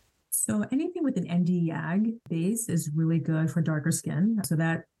 So anything with an ND-YAG base is really good for darker skin. So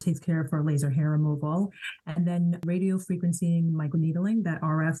that takes care for laser hair removal. And then radio frequency microneedling, that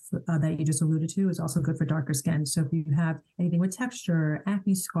RF that you just alluded to, is also good for darker skin. So if you have anything with texture,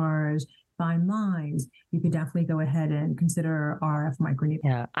 acne scars, fine lines, you could definitely go ahead and consider RF microneedling.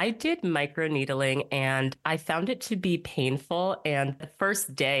 Yeah, I did microneedling and I found it to be painful. And the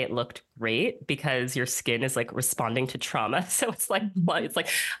first day it looked great because your skin is like responding to trauma. So it's like,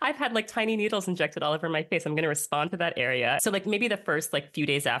 I've had like tiny needles injected all over my face. I'm going to respond to that area. So like maybe the first like few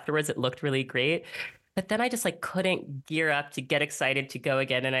days afterwards, it looked really great. But then I just like couldn't gear up to get excited to go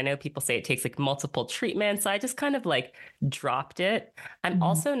again. And I know people say it takes like multiple treatments. So I just kind of like dropped it. I'm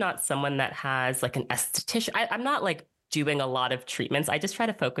also not someone that has like an esthetician. I'm not like doing a lot of treatments. I just try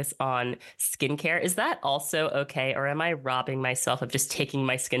to focus on skincare. Is that also okay? Or am I robbing myself of just taking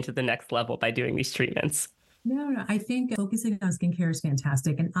my skin to the next level by doing these treatments? No. I think focusing on skincare is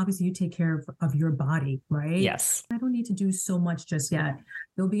fantastic. And obviously you take care of your body, right? Yes. I don't need to do so much just yet.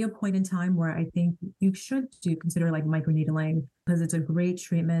 There'll be a point in time where I think you should consider like microneedling because it's a great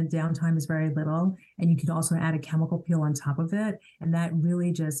treatment. Downtime is very little. And you could also add a chemical peel on top of it. And that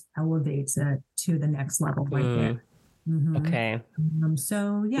really just elevates it to the next level right there. Mm-hmm. Okay.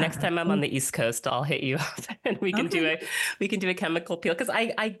 So yeah. Next time I'm on the East Coast, I'll hit you up and we can do a chemical peel. Because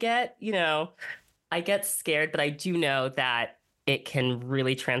I get, I get scared, but I do know that it can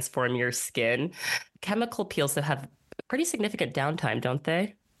really transform your skin. Chemical peels that have pretty significant downtime, don't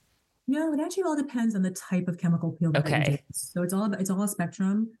they? No, it actually all depends on the type of chemical peel that you do. Okay. So it's all a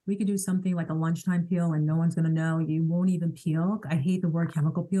spectrum. We could do something like a lunchtime peel and no one's going to know. You won't even peel. I hate the word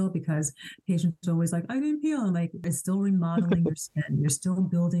chemical peel because patients are always like, I didn't peel. I'm like, it's still remodeling your skin. You're still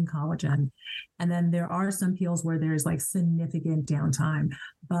building collagen. And then there are some peels where there's like significant downtime,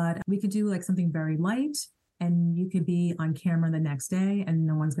 but we could do like something very light and you could be on camera the next day and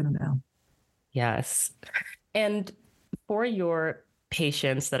no one's going to know. Yes. And for your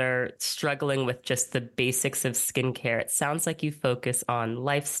patients that are struggling with just the basics of skincare, it sounds like you focus on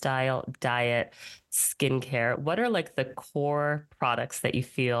lifestyle, diet, skincare. What are like the core products that you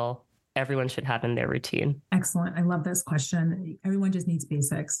feel everyone should have in their routine? Excellent. I love this question. Everyone just needs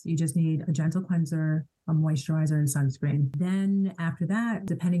basics. You just need a gentle cleanser, a moisturizer, and sunscreen. Then after that,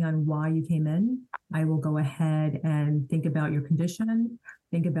 depending on why you came in, I will go ahead and think about your condition.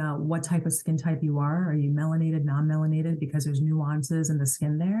 Think about what type of skin type you are. Are you melanated, non-melanated? Because there's nuances in the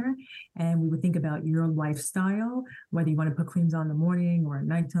skin there. And we would think about your lifestyle, whether you want to put creams on in the morning or at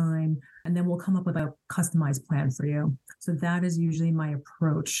nighttime. And then we'll come up with a customized plan for you. So that is usually my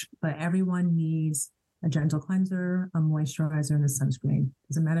approach. But everyone needs a gentle cleanser, a moisturizer, and a sunscreen.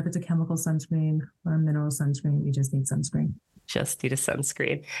 Doesn't matter if it's a chemical sunscreen or a mineral sunscreen, you just need sunscreen. Just need a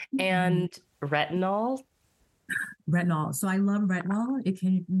sunscreen. And retinol. Retinol. So I love retinol. It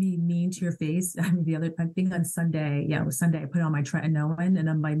can be mean to your face. I mean, I think on Sunday, it was Sunday, I put on my tretinoin and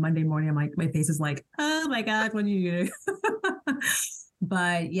then by Monday morning, I'm like, my face is like, oh my God, what are you doing?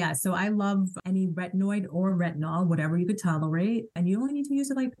 But yeah, so I love any retinoid or retinol, whatever you could tolerate. And you only need to use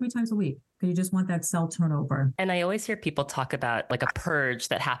it like 3 times a week because you just want that cell turnover. And I always hear people talk about like a purge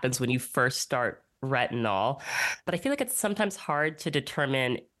that happens when you first start retinol. But I feel like it's sometimes hard to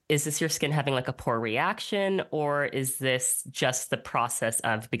determine, is this your skin having like a poor reaction, or is this just the process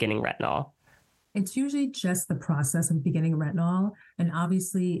of beginning retinol? It's usually just the process of beginning retinol. And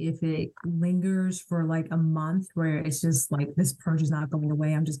obviously, if it lingers for like a month where it's just like this purge is not going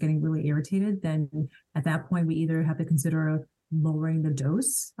away, I'm just getting really irritated, then at that point, we either have to consider lowering the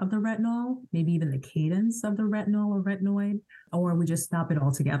dose of the retinol, maybe even the cadence of the retinol or retinoid, or we just stop it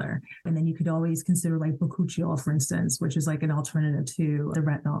altogether. And then you could always consider like bakuchiol, for instance, which is like an alternative to the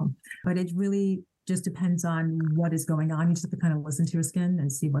retinol. But it really just depends on what is going on. You just have to kind of listen to your skin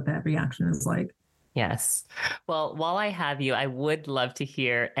and see what that reaction is like. Yes. Well, while I have you, I would love to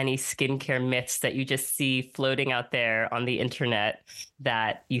hear any skincare myths that you just see floating out there on the internet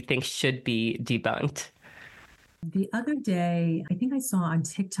that you think should be debunked. The other day, I think I saw on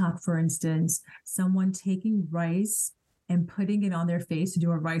TikTok, for instance, someone taking rice and putting it on their face to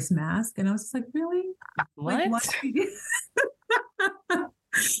do a rice mask. And I was just like, really? What? Like, what?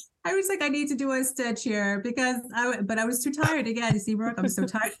 I was like, I need to do a stitch here because but I was too tired again. You see, Brooke, I'm so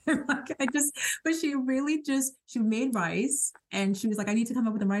tired. But she made rice and she was like, I need to come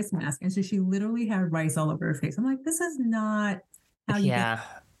up with a rice mask. And so she literally had rice all over her face. I'm like, this is not how you Yeah.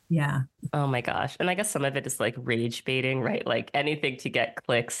 Yeah. Oh my gosh. And I guess some of it is like rage baiting, right? Like anything to get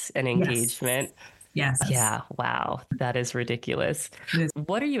clicks and engagement. Yes. Yeah. Wow. That is ridiculous.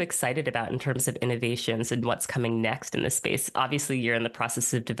 What are you excited about in terms of innovations and what's coming next in this space? Obviously, you're in the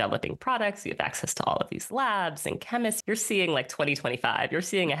process of developing products. You have access to all of these labs and chemists. You're seeing like 2025. You're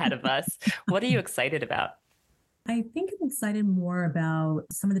seeing ahead of us. What are you excited about? I think I'm excited more about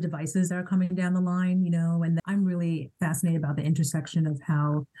some of the devices that are coming down the line, and I'm really fascinated about the intersection of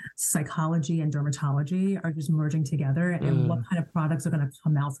how psychology and dermatology are just merging together and what kind of products are going to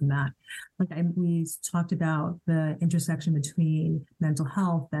come out from that. We talked about the intersection between mental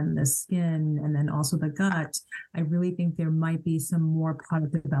health and the skin and then also the gut. I really think there might be some more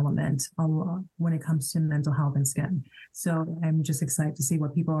product development when it comes to mental health and skin. So I'm just excited to see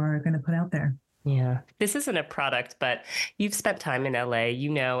what people are going to put out there. Yeah, this isn't a product, but you've spent time in LA. You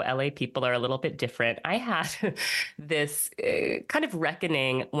know, LA people are a little bit different. I had this kind of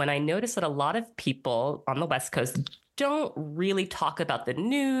reckoning when I noticed that a lot of people on the West Coast don't really talk about the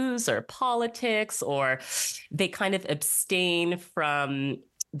news or politics, or they kind of abstain from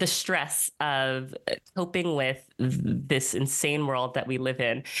the stress of coping with this insane world that we live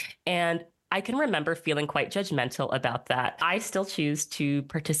in. And I can remember feeling quite judgmental about that. I still choose to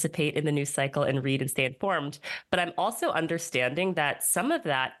participate in the news cycle and read and stay informed, but I'm also understanding that some of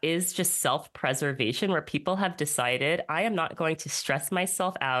that is just self-preservation where people have decided I am not going to stress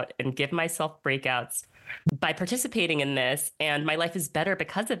myself out and give myself breakouts by participating in this, and my life is better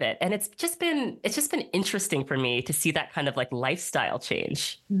because of it. And it's just been interesting for me to see that kind of like lifestyle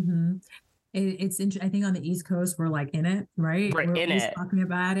change. Mm-hmm. It's interesting. I think on the East Coast, we're like in it, right? We're in it. Talking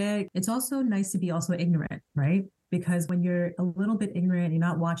about it. It's also nice to be also ignorant, right? Because when you're a little bit ignorant, you're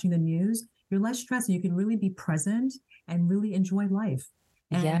not watching the news, you're less stressed and you can really be present and really enjoy life.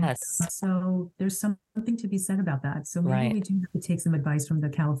 And Yes. so there's something to be said about that. So maybe Right. we do have to take some advice from the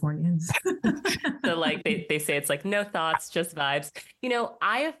Californians. So like they say it's like no thoughts, just vibes.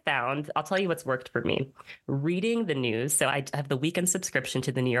 I have found, I'll tell you what's worked for me. Reading the news. So I have the weekend subscription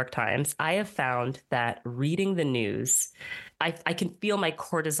to the New York Times. I have found that reading the news, I can feel my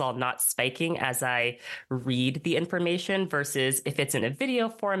cortisol not spiking as I read the information versus if it's in a video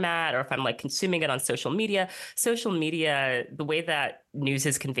format or if I'm like consuming it on social media. Social media, the way that news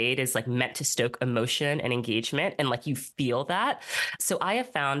is conveyed is like meant to stoke emotion and engagement, and like you feel that. So I have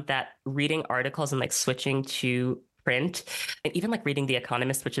found that reading articles and like switching to print and even like reading The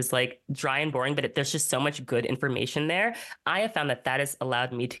Economist, which is like dry and boring, but there's just so much good information there. I have found that that has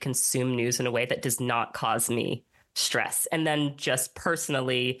allowed me to consume news in a way that does not cause me stress. And then just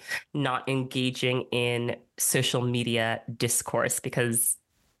personally not engaging in social media discourse because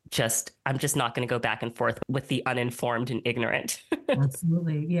I'm just not going to go back and forth with the uninformed and ignorant.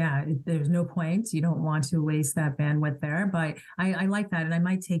 Absolutely. Yeah. There's no point. You don't want to waste that bandwidth there. But I like that. And I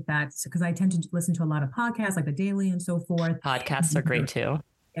might take that because I tend to listen to a lot of podcasts like The Daily and so forth. Podcasts are great too.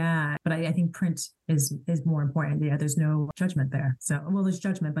 Yeah. But I think print is more important. Yeah. There's no judgment there. So, well, there's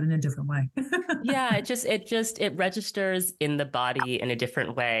judgment, but in a different way. Yeah, it registers in the body in a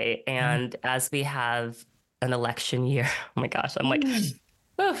different way. And as we have an election year, oh my gosh, I'm like,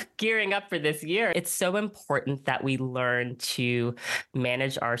 gearing up for this year. It's so important that we learn to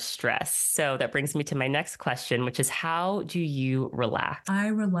manage our stress. So that brings me to my next question, which is how do you relax? I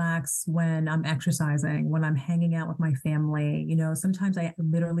relax when I'm exercising, when I'm hanging out with my family. Sometimes I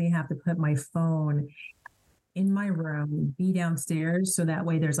literally have to put my phone in my room, be downstairs. So that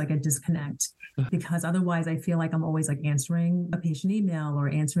way there's like a disconnect because otherwise I feel like I'm always like answering a patient email or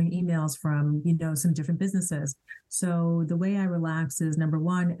answering emails from, some different businesses. So the way I relax is number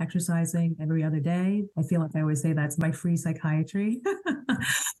one, exercising every other day. I feel like I always say that's my free psychiatry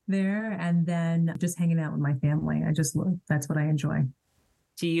there. And then just hanging out with my family. That's what I enjoy.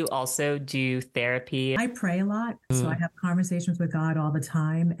 Do you also do therapy? I pray a lot. So I have conversations with God all the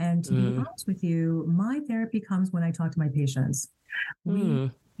time. And to be honest with you, my therapy comes when I talk to my patients.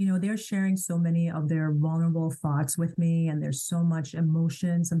 They're sharing so many of their vulnerable thoughts with me, and there's so much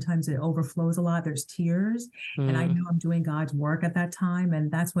emotion. Sometimes it overflows a lot. There's tears. And I know I'm doing God's work at that time.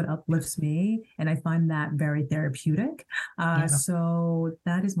 And that's what uplifts me. And I find that very therapeutic. So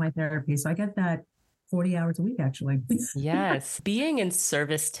that is my therapy. So I get that 40 hours a week, actually. Yes. Being in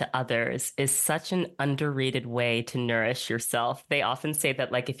service to others is such an underrated way to nourish yourself. They often say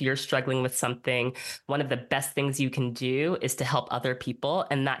that, like, if you're struggling with something, one of the best things you can do is to help other people.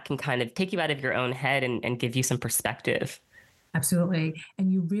 And that can kind of take you out of your own head and give you some perspective. Absolutely.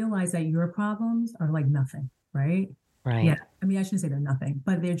 And you realize that your problems are like nothing, right? Right. Yeah. I mean, I shouldn't say they're nothing,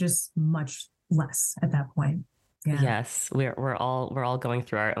 but they're just much less at that point. Yeah. Yes, we're all going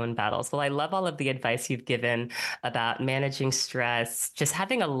through our own battles. Well, I love all of the advice you've given about managing stress, just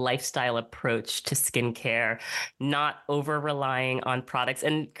having a lifestyle approach to skincare, not over relying on products.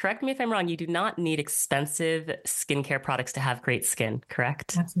 And correct me if I'm wrong, you do not need expensive skincare products to have great skin,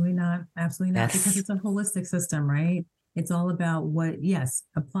 correct? Absolutely not. Absolutely not. Yes. Because it's a holistic system, right? It's all about yes,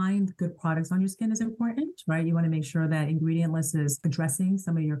 applying good products on your skin is important, right? You want to make sure that ingredient list is addressing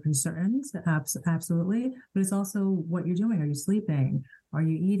some of your concerns. Absolutely. But it's also what you're doing. Are you sleeping? Are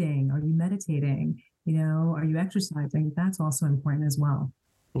you eating? Are you meditating? Are you exercising? That's also important as well.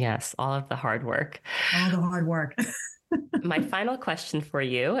 Yes, all of the hard work. All the hard work. My final question for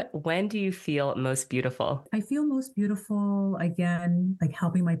you, when do you feel most beautiful? I feel most beautiful, again, like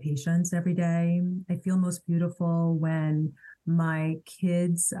helping my patients every day. I feel most beautiful when my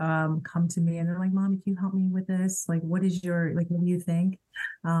kids come to me and they're like, Mom, can you help me with this? Like, what do you think?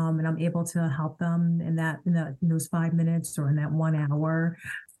 And I'm able to help them in those 5 minutes or in that 1 hour.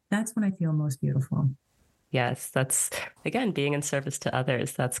 That's when I feel most beautiful. Yes, that's again being in service to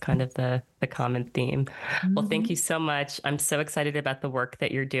others. That's kind of the common theme. Well, thank you so much. I'm so excited about the work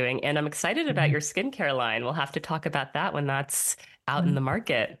that you're doing, and I'm excited about your skincare line. We'll have to talk about that when that's out in the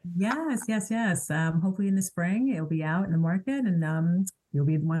market. Yes, yes, yes. Hopefully in the spring it'll be out in the market, and you'll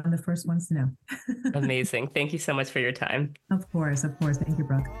be one of the first ones to know. Amazing. Thank you so much for your time. Of course, of course. Thank you,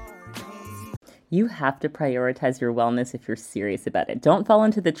 Brooke. You have to prioritize your wellness if you're serious about it. Don't fall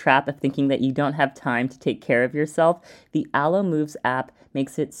into the trap of thinking that you don't have time to take care of yourself. The Alo Moves app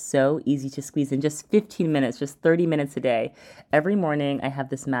makes it so easy to squeeze in just 15 minutes, just 30 minutes a day. Every morning, I have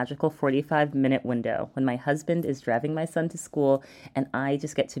this magical 45-minute window when my husband is driving my son to school and I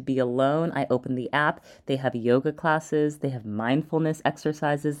just get to be alone. I open the app. They have yoga classes. They have mindfulness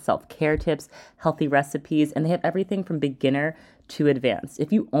exercises, self-care tips, healthy recipes, and they have everything from beginner to advanced.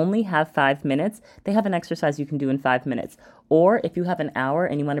 If you only have 5 minutes, they have an exercise you can do in 5 minutes. Or if you have an hour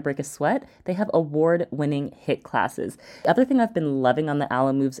and you want to break a sweat, they have award-winning HIIT classes. The other thing I've been loving on the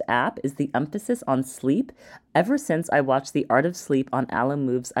Alo Moves app is the emphasis on sleep. Ever since I watched The Art of Sleep on Alo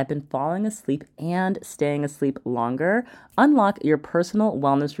Moves, I've been falling asleep and staying asleep longer. Unlock your personal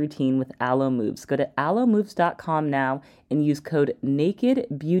wellness routine with Alo Moves. Go to alomoves.com now and use code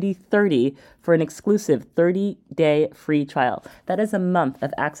NAKEDBEAUTY30 for an exclusive 30-day free trial. That is a month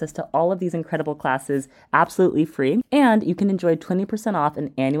of access to all of these incredible classes absolutely free, and you can enjoy 20% off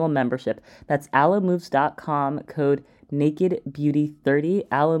an annual membership. That's alomoves.com, code NAKEDBEAUTY30,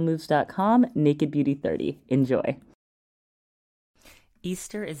 alomoves.com, NAKEDBEAUTY30. Enjoy.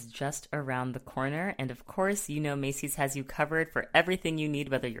 Easter is just around the corner, and of course, you know Macy's has you covered for everything you need,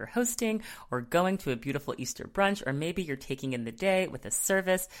 whether you're hosting or going to a beautiful Easter brunch, or maybe you're taking in the day with a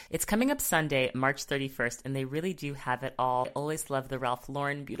service. It's coming up Sunday, March 31st, and they really do have it all. I always love the Ralph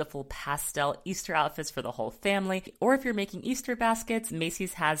Lauren beautiful pastel Easter outfits for the whole family. Or if you're making Easter baskets,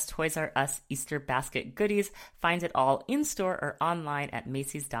 Macy's has Toys R Us Easter basket goodies. Find it all in-store or online at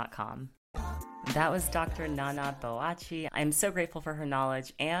Macys.com. That was Dr. Naana Boakye. I'm so grateful for her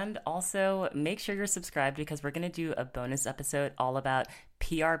knowledge, and also make sure you're subscribed because we're going to do a bonus episode all about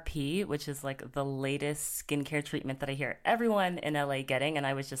PRP, which is like the latest skincare treatment that I hear everyone in LA getting. And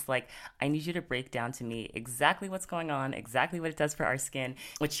I was just like, I need you to break down to me exactly what's going on, exactly what it does for our skin,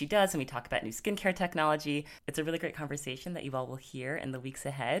 which she does. And we talk about new skincare technology. It's a really great conversation that you all will hear in the weeks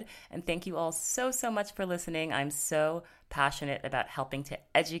ahead. And thank you all so much for listening. I'm so passionate about helping to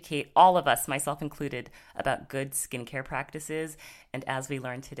educate all of us, myself included, about good skincare practices. And as we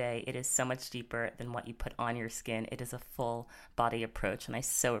learned today, it is so much deeper than what you put on your skin. It is a full body approach, and I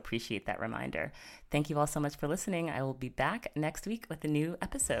so appreciate that reminder. Thank you all so much for listening. I will be back next week with a new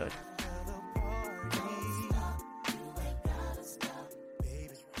episode.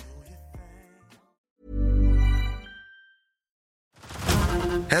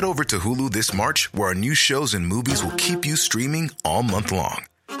 Head over to Hulu this March, where our new shows and movies will keep you streaming all month long.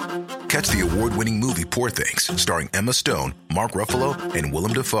 Catch the award-winning movie Poor Things, starring Emma Stone, Mark Ruffalo, and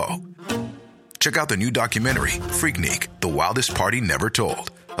Willem Dafoe. Check out the new documentary, Freaknik, The Wildest Party Never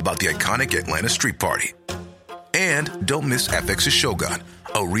Told, about the iconic Atlanta Street Party. And don't miss FX's Shogun,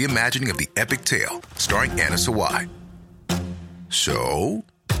 a reimagining of the epic tale, starring Anna Sawai. So,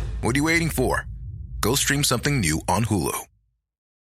 what are you waiting for? Go stream something new on Hulu.